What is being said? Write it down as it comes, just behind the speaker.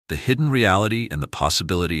the hidden reality and the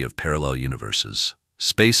possibility of parallel universes,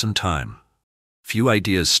 space and time. Few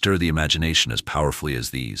ideas stir the imagination as powerfully as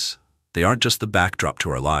these. They aren't just the backdrop to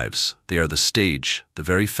our lives, they are the stage, the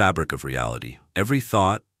very fabric of reality. Every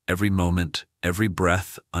thought, every moment, every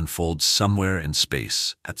breath unfolds somewhere in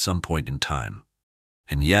space at some point in time.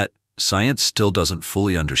 And yet, science still doesn't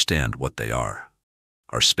fully understand what they are.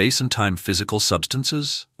 Are space and time physical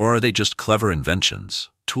substances, or are they just clever inventions,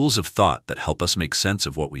 tools of thought that help us make sense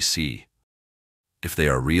of what we see? If they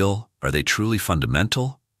are real, are they truly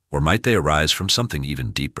fundamental, or might they arise from something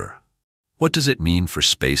even deeper? What does it mean for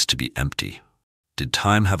space to be empty? Did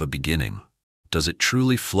time have a beginning? Does it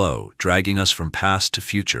truly flow, dragging us from past to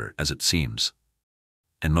future as it seems?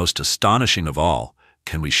 And most astonishing of all,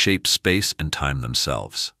 can we shape space and time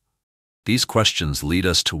themselves? These questions lead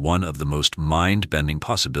us to one of the most mind-bending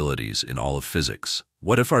possibilities in all of physics.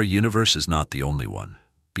 What if our universe is not the only one?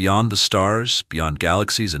 Beyond the stars, beyond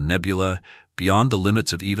galaxies and nebula, beyond the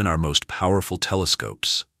limits of even our most powerful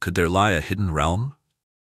telescopes, could there lie a hidden realm?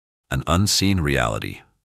 An unseen reality.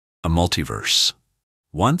 A multiverse.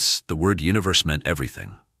 Once, the word universe meant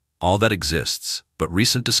everything, all that exists, but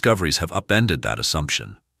recent discoveries have upended that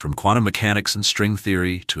assumption. From quantum mechanics and string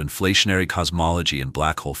theory to inflationary cosmology and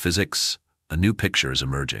black hole physics, a new picture is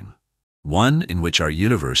emerging. One in which our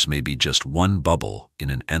universe may be just one bubble in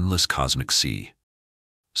an endless cosmic sea.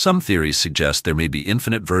 Some theories suggest there may be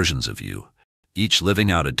infinite versions of you, each living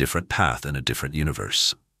out a different path in a different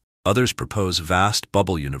universe. Others propose vast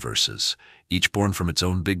bubble universes, each born from its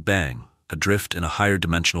own Big Bang, adrift in a higher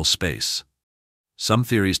dimensional space. Some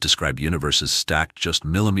theories describe universes stacked just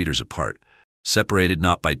millimeters apart, separated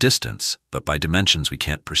not by distance, but by dimensions we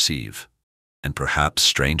can't perceive. And perhaps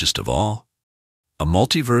strangest of all, a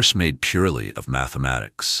multiverse made purely of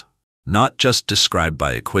mathematics. Not just described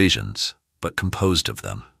by equations, but composed of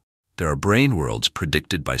them. There are brain worlds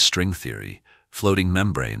predicted by string theory, floating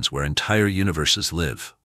membranes where entire universes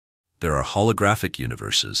live. There are holographic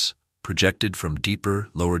universes, projected from deeper,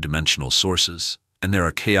 lower-dimensional sources, and there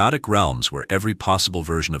are chaotic realms where every possible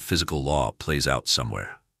version of physical law plays out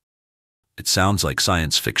somewhere. It sounds like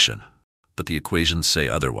science fiction, but the equations say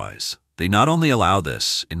otherwise. They not only allow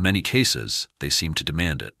this, in many cases, they seem to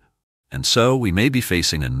demand it. And so we may be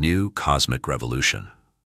facing a new cosmic revolution.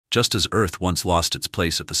 Just as Earth once lost its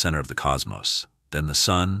place at the center of the cosmos, then the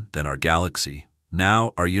Sun, then our galaxy,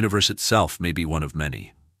 now our universe itself may be one of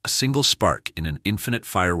many. A single spark in an infinite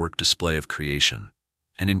firework display of creation.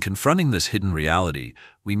 And in confronting this hidden reality,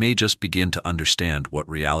 we may just begin to understand what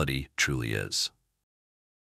reality truly is.